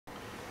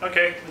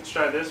Okay, let's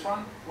try this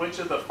one. Which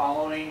of the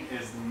following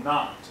is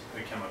not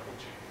a chemical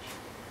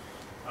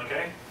change?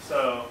 Okay,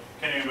 so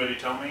can anybody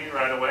tell me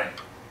right away?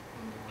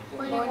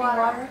 Boiling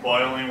water.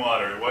 Boiling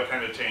water. What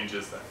kind of change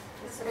is that?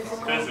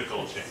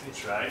 Physical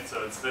change, right?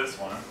 So it's this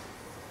one.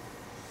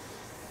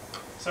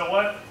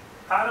 So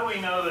how do we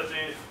know that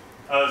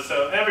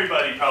so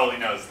everybody probably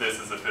knows this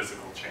is a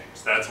physical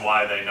change. That's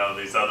why they know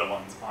these other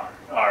ones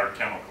are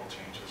chemical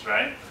changes,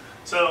 right?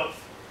 So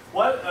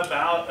what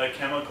about a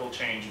chemical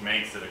change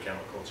makes it a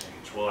chemical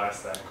change? We'll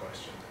ask that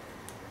question.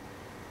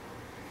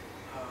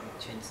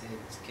 Change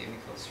its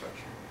chemical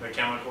structure. The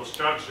chemical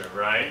structure,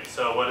 right?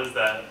 So what is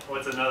that?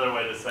 What's another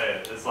way to say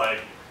it? It's like,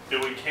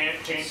 we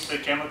can't change the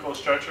chemical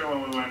structure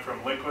when we went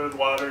from liquid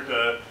water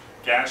to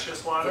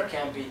gaseous water? It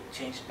can be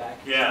changed back.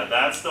 Yeah,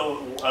 that's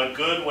a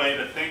good way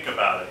to think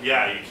about it.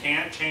 Yeah, you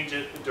can't change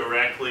it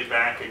directly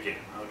back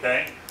again,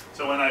 okay?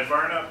 So when I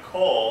burn up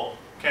coal,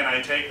 can I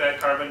take that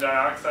carbon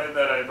dioxide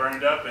that I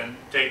burned up and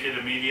take it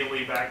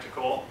immediately back to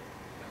coal?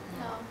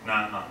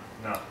 No.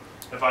 No.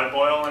 If I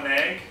boil an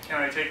egg, can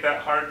I take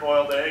that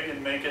hard-boiled egg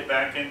and make it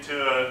back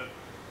into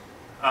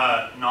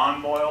a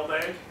non-boiled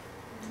egg?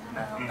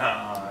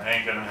 No,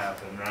 ain't gonna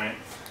happen, right?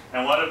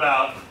 And what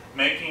about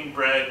making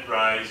bread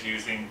rise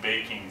using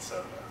baking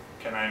soda?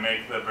 Can I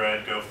make the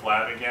bread go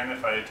flat again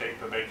if I take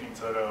the baking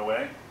soda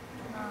away?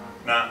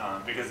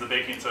 No. Because the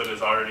baking soda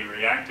has already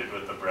reacted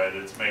with the bread.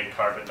 It's made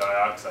carbon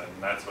dioxide,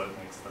 and that's what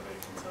makes the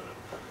baking soda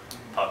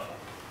puff up,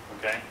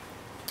 okay?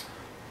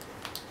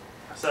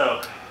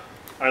 So,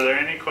 are there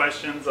any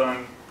questions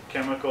on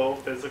chemical,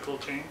 physical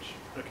change?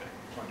 Okay,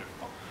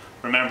 wonderful.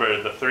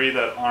 Remember, the three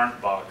that aren't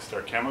boxed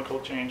are chemical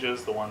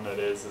changes. The one that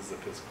is a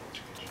physical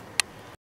change.